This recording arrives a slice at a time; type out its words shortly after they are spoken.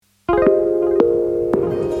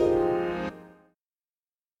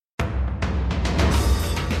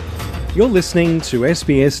You're listening to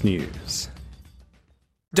SBS News.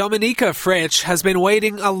 Dominika Frycz has been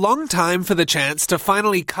waiting a long time for the chance to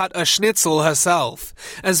finally cut a schnitzel herself,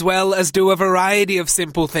 as well as do a variety of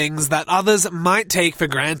simple things that others might take for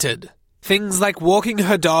granted. Things like walking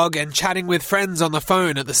her dog and chatting with friends on the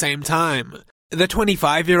phone at the same time. The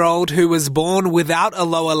 25-year-old, who was born without a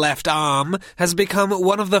lower left arm, has become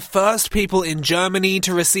one of the first people in Germany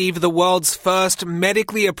to receive the world's first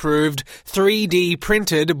medically approved 3D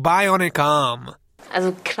printed bionic arm.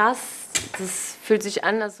 Also krass.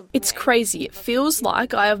 It's crazy. It feels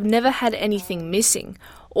like I have never had anything missing.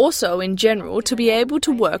 Also, in general, to be able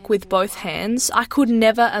to work with both hands, I could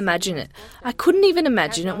never imagine it. I couldn't even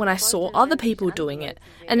imagine it when I saw other people doing it.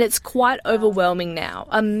 And it's quite overwhelming now.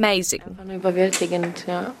 Amazing.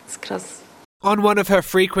 On one of her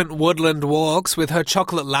frequent woodland walks with her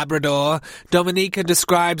chocolate Labrador, Dominika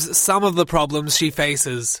describes some of the problems she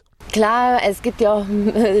faces. Sure,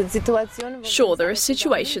 there are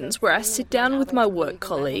situations where I sit down with my work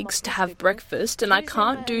colleagues to have breakfast and I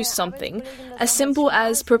can't do something as simple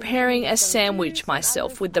as preparing a sandwich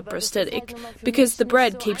myself with the prosthetic because the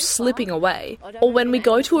bread keeps slipping away. Or when we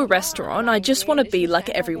go to a restaurant, I just want to be like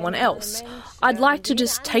everyone else. I'd like to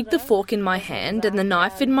just take the fork in my hand and the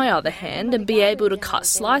knife in my other hand and be able to cut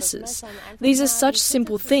slices. These are such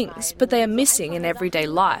simple things, but they are missing in everyday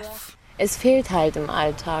life. Es fehlt halt im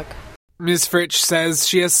Alltag. Ms. Frycz says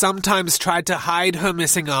she has sometimes tried to hide her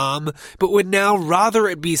missing arm, but would now rather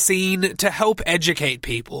it be seen to help educate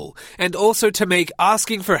people and also to make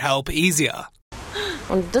asking for help easier.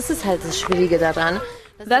 Und das ist halt das Schwierige daran.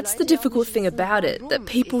 That's the difficult thing about it, that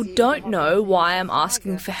people don't know why I'm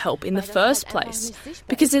asking for help in the first place,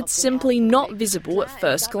 because it's simply not visible at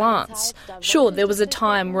first glance. Sure, there was a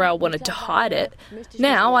time where I wanted to hide it.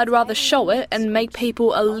 Now I'd rather show it and make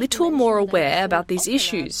people a little more aware about these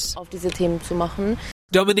issues.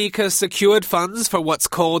 Dominika secured funds for what's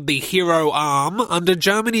called the Hero Arm under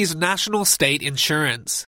Germany's national state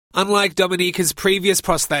insurance. Unlike Dominika's previous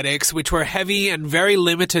prosthetics, which were heavy and very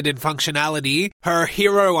limited in functionality, her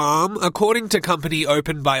Hero Arm, according to company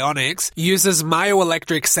Open Bionics, uses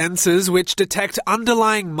myoelectric sensors which detect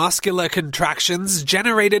underlying muscular contractions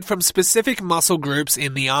generated from specific muscle groups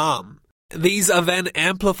in the arm. These are then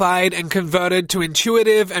amplified and converted to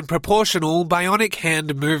intuitive and proportional bionic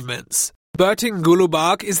hand movements. Berting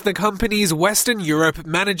Gulubak is the company's Western Europe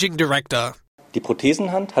managing director.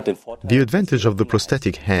 The advantage of the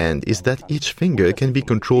prosthetic hand is that each finger can be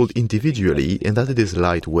controlled individually and that it is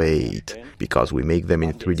lightweight. Because we make them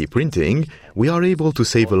in 3D printing, we are able to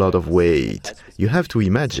save a lot of weight. You have to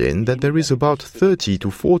imagine that there is about 30 to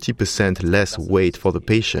 40% less weight for the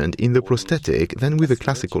patient in the prosthetic than with a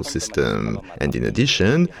classical system. And in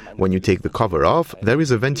addition, when you take the cover off, there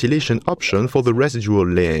is a ventilation option for the residual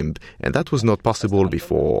limb, and that was not possible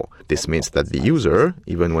before. This means that the user,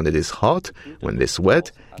 even when it is hot, when they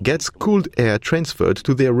sweat, gets cooled air transferred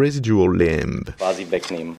to their residual limb.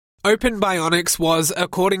 Open Bionics was,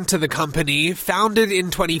 according to the company, founded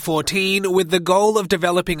in 2014 with the goal of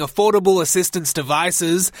developing affordable assistance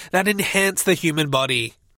devices that enhance the human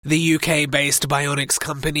body. The UK-based bionics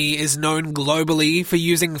company is known globally for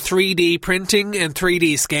using 3D printing and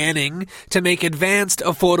 3D scanning to make advanced,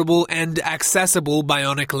 affordable and accessible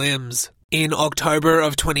bionic limbs. In October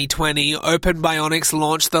of 2020, Open Bionics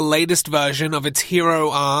launched the latest version of its Hero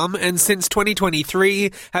Arm and since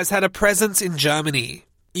 2023 has had a presence in Germany.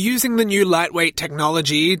 Using the new lightweight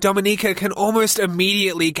technology, Dominika can almost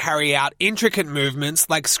immediately carry out intricate movements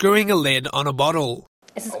like screwing a lid on a bottle.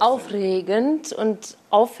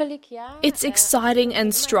 It's exciting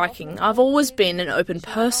and striking. I've always been an open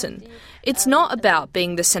person. It's not about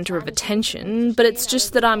being the centre of attention, but it's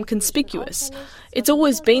just that I'm conspicuous. It's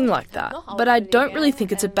always been like that, but I don't really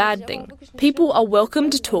think it's a bad thing. People are welcome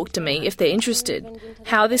to talk to me if they're interested,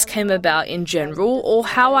 how this came about in general or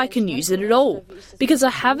how I can use it at all, because I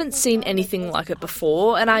haven't seen anything like it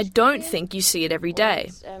before and I don't think you see it every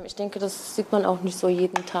day.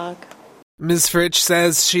 Ms. Frycz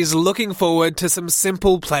says she's looking forward to some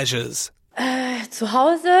simple pleasures.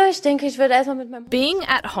 Being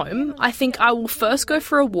at home, I think I will first go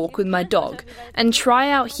for a walk with my dog and try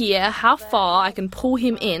out here how far I can pull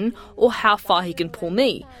him in or how far he can pull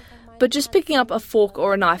me. But just picking up a fork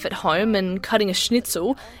or a knife at home and cutting a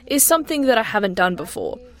schnitzel is something that I haven't done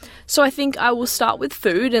before. So I think I will start with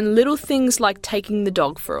food and little things like taking the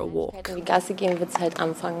dog for a walk.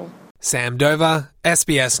 Sam Dover,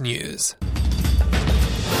 SBS News.